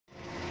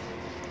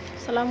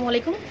আসসালামু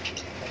আলাইকুম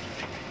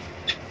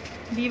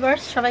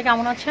ভিউয়ার্স, সবাই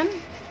কেমন আছেন?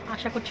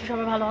 আশা করছি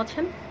সবাই ভালো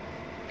আছেন।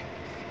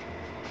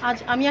 আজ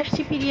আমি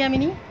আসছি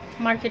পিরিয়ামিনি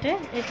মার্কেটে।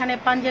 এখানে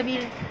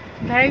পাঞ্জাবির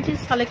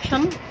ভ্যারাইটিস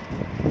কালেকশন,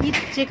 ঈদ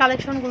যে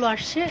কালেকশনগুলো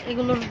আসছে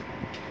এগুলোর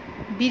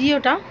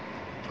ভিডিওটা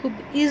খুব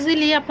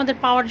ইজিলি আপনাদের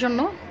পাওয়ার জন্য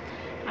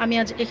আমি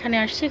আজ এখানে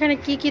আসছি। এখানে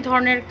কি কি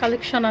ধরনের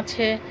কালেকশন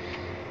আছে,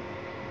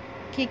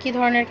 কি কি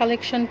ধরনের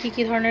কালেকশন, কি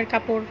কি ধরনের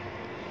কাপড়,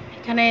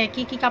 এখানে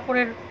কি কি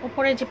কাপড়ের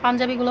উপরে যে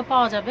পাঞ্জাবিগুলো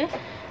পাওয়া যাবে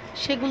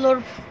সেগুলোর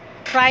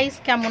প্রাইস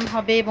কেমন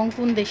হবে এবং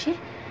কোন দেশি,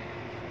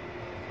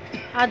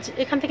 আজ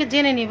এখান থেকে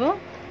জেনে নিব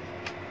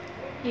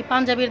এই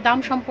পাঞ্জাবির দাম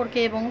সম্পর্কে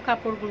এবং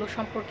কাপড়গুলো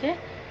সম্পর্কে।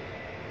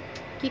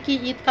 কি কি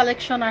ঈদ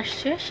কালেকশন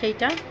আসছে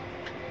সেইটা।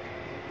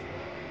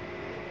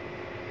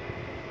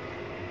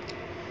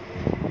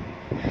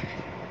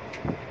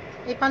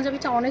 এই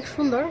পাঞ্জাবিটা অনেক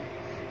সুন্দর।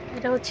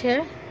 এটা হচ্ছে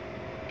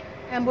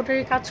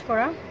এমব্রয়ডারি কাজ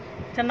করা,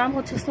 এটার নাম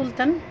হচ্ছে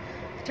সুলতান।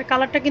 এটার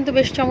কালারটা কিন্তু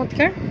বেশ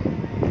চমৎকার।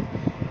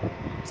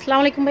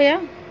 আসসালামু আলাইকুম ভাইয়া,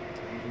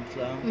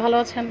 ভালো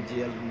আছেন? জি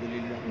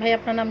আলহামদুলিল্লাহ। ভাই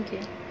আপনার নাম কি?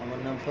 আমার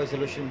নাম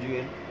ফয়সাল হোসেন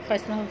জুয়েল।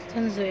 ফয়সাল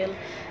হোসেন জুয়েল।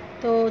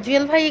 তো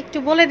জুয়েল ভাই একটু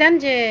বলে দেন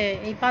যে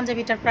এই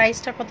পাঞ্জাবিটার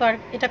প্রাইসটা কত, আর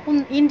এটা কোন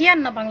ইন্ডিয়ান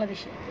না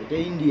বাংলাদেশি? এটা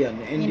ইন্ডিয়ান,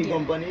 এনডি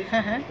কোম্পানির।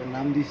 হ্যাঁ হ্যাঁ, এটার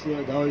নাম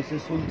দেওয়া হয়েছে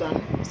সুলতান।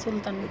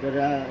 সুলতান। এটার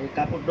এই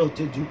কাপড়টা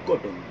হচ্ছে জুট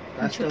কটন,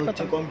 কাজটা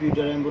হচ্ছে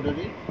কম্পিউটার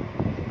এমব্রয়ডারি,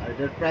 আর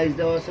এটার প্রাইস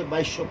দেওয়া আছে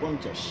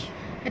 2250।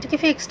 এটা কি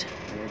ফিক্সড?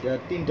 এটা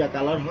তিনটা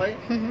কালার হয়,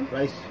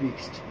 প্রাইস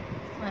ফিক্সড।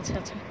 আচ্ছা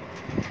আচ্ছা।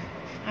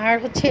 আর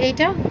হচ্ছে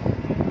এইটা,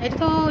 এটা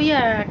তো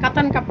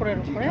কাতান কাপড়ের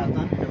উপরে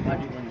কাতান, এটা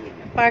পার্টি পাঞ্জাবি।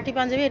 পার্টি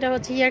পাঞ্জাবি। এটা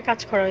হচ্ছে কাজ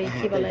করা, ওই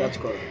কি বলে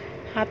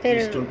হাতের,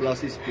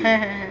 হ্যাঁ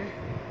হ্যাঁ হ্যাঁ,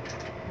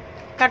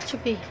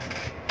 কারচুপি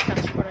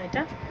কাজ করা।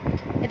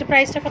 এটা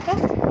প্রাইসটা কত?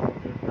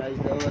 প্রাইস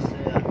দেওয়া আছে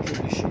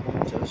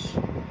 4850।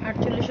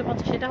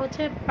 4850। এটা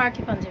হচ্ছে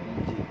পার্টি পাঞ্জাবি,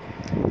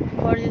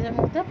 গর্জিয়াসের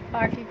মধ্যে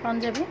পার্টি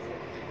পাঞ্জাবি।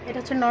 এটা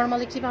হচ্ছে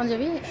নর্মালি কি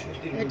পাঞ্জাবি,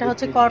 এটা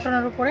হচ্ছে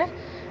কটনের উপরে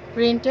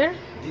প্রিন্টের,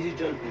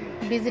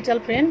 ডিজিটাল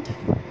প্রিন্ট।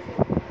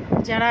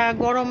 যারা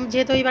গরম,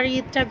 যেহেতু এবার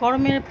ঈদটা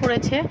গরমে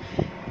পড়েছে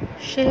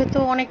সেহেতু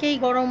অনেকেই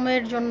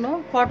গরমের জন্য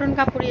কটন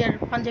কাপড়ের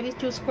পাঞ্জাবি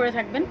চুজ করে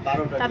থাকবেন,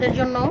 তাদের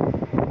জন্য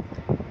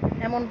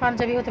এমন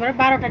পাঞ্জাবি হতে পারে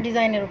 12টা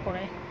ডিজাইনের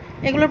উপরে।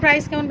 এগুলোর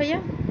প্রাইস কেমন ভাইয়া?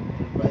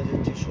 প্রাইস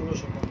হচ্ছে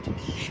 1650।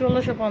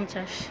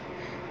 1650।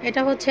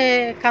 এটা হচ্ছে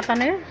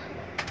কাতানের,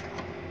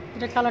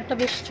 এটা কালারটা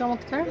বেশ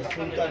চমৎকার,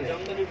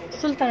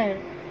 সুলতানের।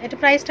 এটা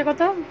প্রাইসটা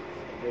কত?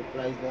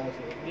 প্রাইস দেওয়া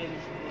আছে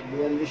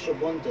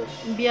 4250।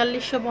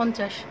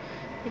 4250।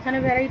 এখানে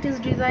ভ্যারাইটিস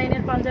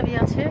ডিজাইনের পাঞ্জাবি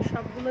আছে,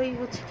 সবগুলোই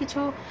হচ্ছে,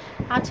 কিছু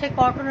আছে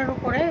কটনের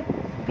উপরে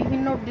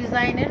বিভিন্ন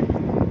ডিজাইনের।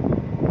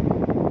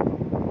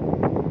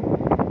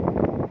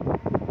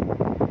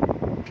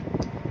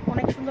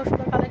 অনেক সুন্দর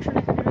সুন্দর কালেকশন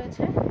এখানে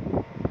রয়েছে।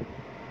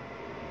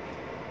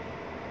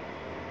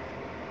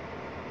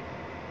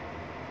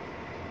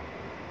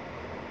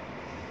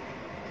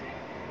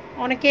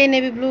 অনেকে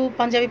নেভি ব্লু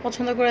পাঞ্জাবি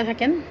পছন্দ করে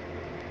থাকেন।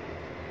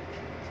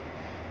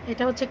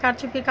 এটা হচ্ছে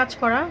কারচুপির কাজ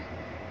করা,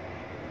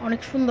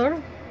 অনেক সুন্দর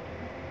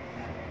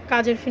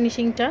কাজের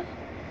ফিনিশিংটা।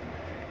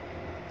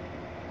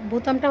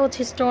 বোতামটা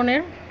হচ্ছে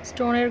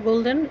স্টোনের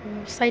গোল্ডেন,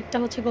 সাইডটা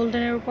হচ্ছে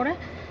গোল্ডেনের উপরে।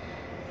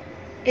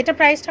 এটা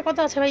প্রাইসটা কত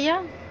আছে ভাইয়া?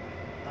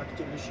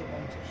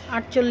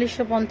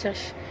 4850।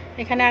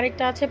 এখানে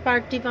আরেকটা আছে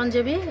পার্টি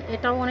পাঞ্জাবি,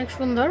 এটাও অনেক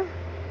সুন্দর।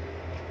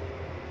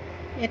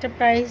 এটা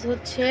প্রাইস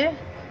হচ্ছে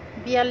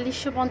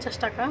 4250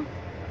 টাকা।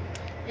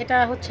 এটা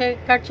হচ্ছে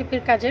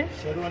কারচুপির কাজের,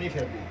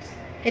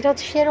 এটা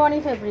হচ্ছে শেরওয়ানি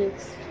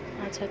ফেব্রিক্স।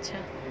 আচ্ছা আচ্ছা।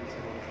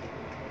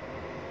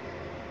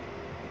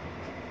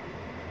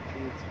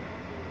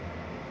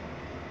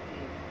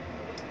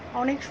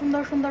 অনেক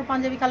সুন্দর সুন্দর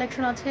পাঞ্জাবি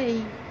কালেকশন আছে এই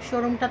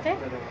শোরুমটাতে।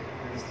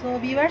 সো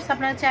ভিউয়ার্স,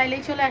 আপনারা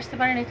চাইলেই চলে আসতে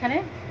পারেন এখানে।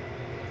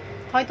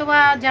 হয়তোবা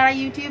যারা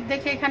ইউটিউব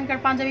দেখে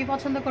এখানকার পাঞ্জাবি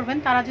পছন্দ করবেন,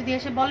 তারা যদি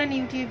এসে বলেন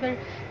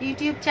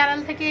ইউটিউব চ্যানেল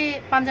থেকে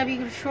পাঞ্জাবি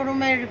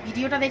শোরুমের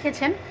ভিডিওটা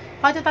দেখেছেন,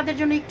 হয়তো তাদের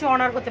জন্য একটু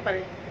অনার হতে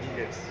পারে।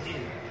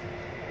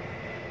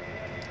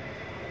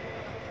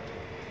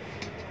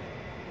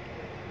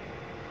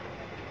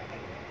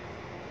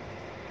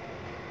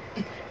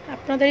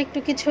 আপনাদের একটু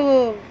কিছু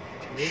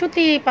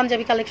সুতি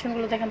পাঞ্জাবি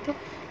কালেকশনগুলো দেখান তো,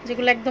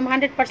 যেগুলো একদম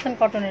 100%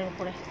 কটনের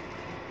উপরে।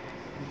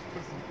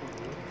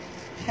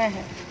 হ্যাঁ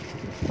হ্যাঁ,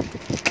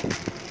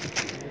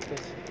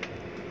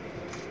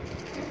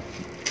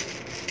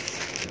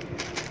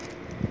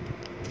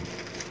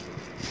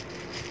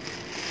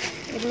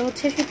 এগুলো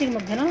হচ্ছে সুতির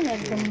মধ্যে না,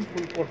 একদম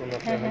ফুল কটন।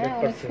 হ্যাঁ হ্যাঁ,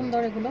 অনেক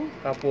সুন্দর এগুলো,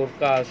 কাপড়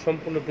কাজ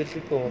সম্পূর্ণ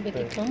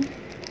ব্যতিক্রম।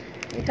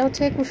 এটা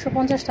হচ্ছে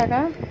 2150 টাকা,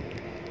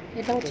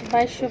 এটা হচ্ছে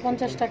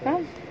 2250 টাকা।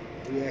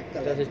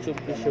 এটা হচ্ছে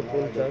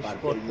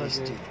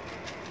 2450।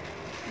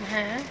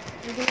 হ্যাঁ,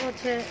 এগুলো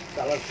হচ্ছে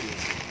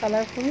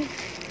কালারফুল,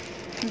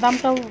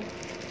 দামটাও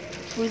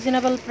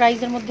রিজনেবল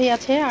প্রাইসের মধ্যেই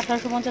আছে,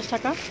 1850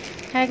 টাকা।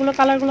 হ্যাঁ, এগুলো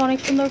কালারগুলো অনেক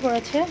সুন্দর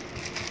করেছে।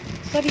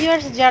 তো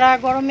ভিউয়ার্স, যারা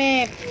গরমে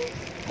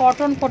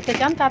কটন পরতে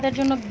চান তাদের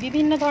জন্য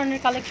বিভিন্ন ধরনের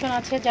কালেকশন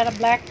আছে। যারা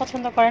ব্ল্যাক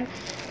পছন্দ করেন,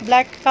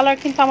 ব্ল্যাক কালার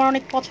কিন্তু আমার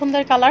অনেক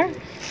পছন্দের কালার,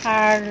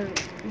 আর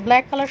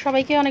ব্ল্যাক কালার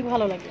সবাইকে অনেক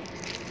ভালো লাগে।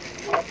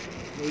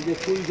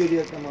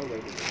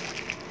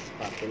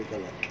 Purple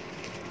colour.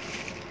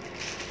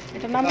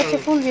 এটার নাম হচ্ছে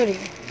ফুলঝুরি।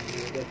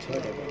 এটা 6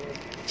 টাকা।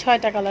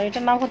 6টা কালার।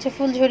 এটার নাম হচ্ছে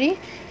ফুলঝুরি।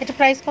 এটা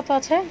প্রাইস কত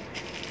আছে?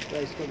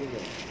 প্রাইস কত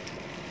যায়?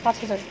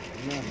 5000।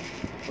 না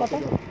কত?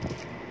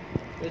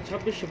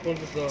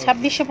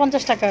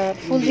 2650 টাকা।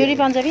 ফুলঝুরি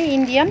পাঞ্জাবি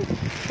ইন্ডিয়ান,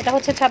 এটা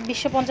হচ্ছে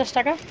 2650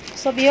 টাকা।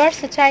 সো ভিউয়ার্স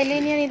চাইলে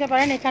নিয়ে নিতে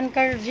পারেন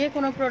এখানকার যে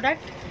কোনো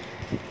প্রোডাক্ট।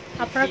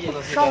 আপনারা খুব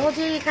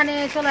সহজেই এখানে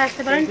চলে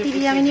আসতে পারেন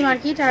পিরিয়ামিনি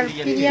মার্কেট। আর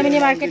পিরিয়ামিনি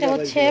মার্কেটে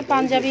হচ্ছে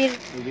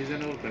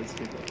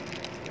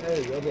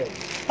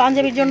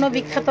পাঞ্জাবির জন্য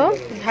বিখ্যাত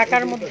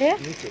ঢাকার মধ্যে।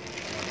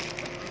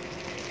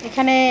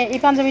 এখানে এই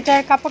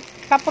পাঞ্জাবিটার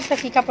কাপড়টা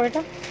কি কাপড়?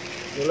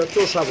 এটা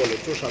চোষা বলে,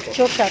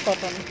 চোষা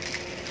কটন।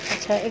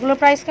 আচ্ছা, এগুলোর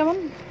প্রাইস কেমন?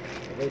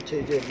 এটা হচ্ছে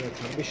এই যে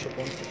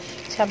 2650।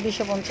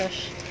 2650।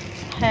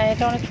 হ্যাঁ,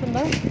 এটা অনেক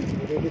সুন্দর।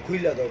 এটা একটু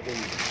খুইলা দাও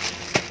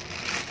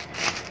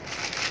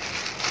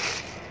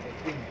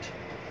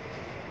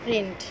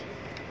প্রিন্ট।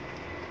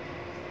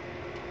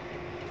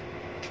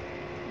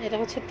 এটা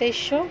হচ্ছে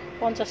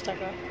 2350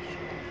 টাকা।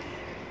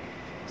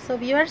 সো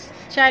ভিউয়ার্স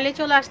চাইলে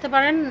চলে আসতে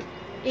পারেন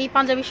এই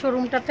পাঞ্জাবি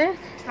শোরুমটাতে।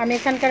 আমি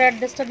এখানকার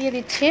অ্যাড্রেসটা দিয়ে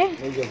দিচ্ছি।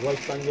 এই যে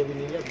হোয়াইট পাঞ্জাবি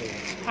নিলে,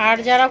 আর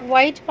যারা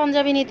হোয়াইট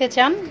পাঞ্জাবি নিতে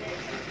চান,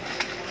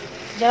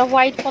 যারা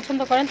হোয়াইট পছন্দ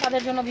করেন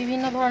তাদের জন্য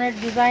বিভিন্ন ধরনের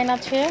ডিজাইন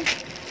আছে,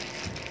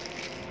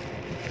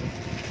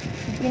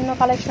 বিভিন্ন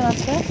কালেকশন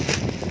আছে।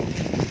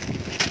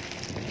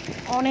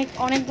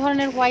 অনেক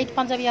ধরনের হোয়াইট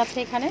পাঞ্জাবি আছে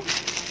এখানে।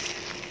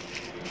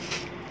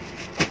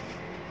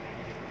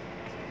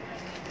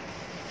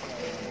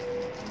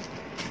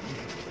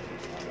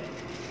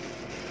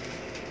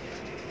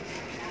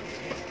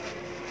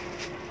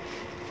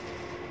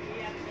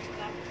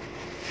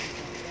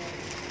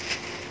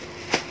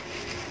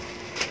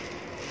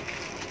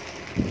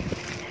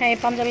 হ্যাঁ, এই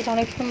পাঞ্জাবিটা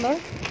অনেক সুন্দর।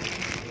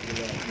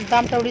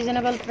 দামটা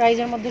রিজনেবল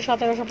প্রাইসের মধ্যে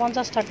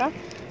 1750 টাকা।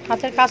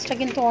 হাতের কাজটা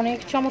কিন্তু অনেক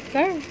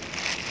চমৎকার।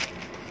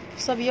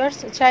 সো ভিউয়ার্স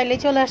চাইলেই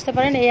চলে আসতে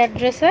পারেন এই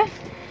অ্যাড্রেসে।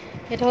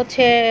 এটা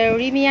হচ্ছে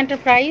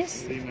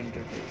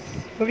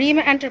রিম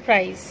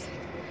এন্টারপ্রাইজ।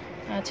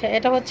 আচ্ছা,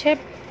 এটা হচ্ছে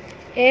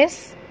S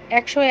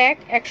 101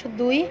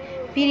 102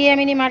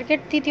 পিরিয়ামিনি মার্কেট,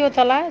 3য়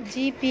তলা,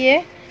 GPA,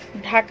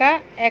 ঢাকা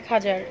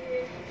 1000।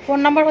 ফোন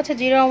নাম্বার হচ্ছে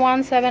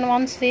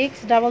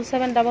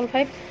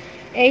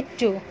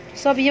 01716775582।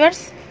 সো ভিউয়ার্স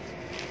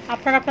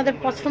আপনারা আপনাদের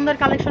পছন্দের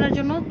কালেকশনের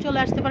জন্য চলে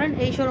আসতে পারেন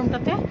এই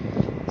শোরুমটাতে।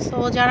 সো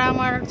যারা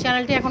আমার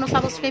চ্যানেলটি এখনও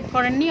সাবস্ক্রাইব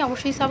করেননি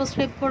অবশ্যই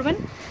সাবস্ক্রাইব করবেন,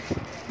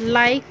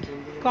 লাইক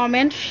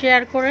কমেন্ট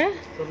শেয়ার করে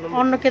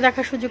অন্যকে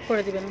দেখার সুযোগ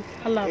করে দিবেন।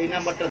 আল্লাহ হাফেজ।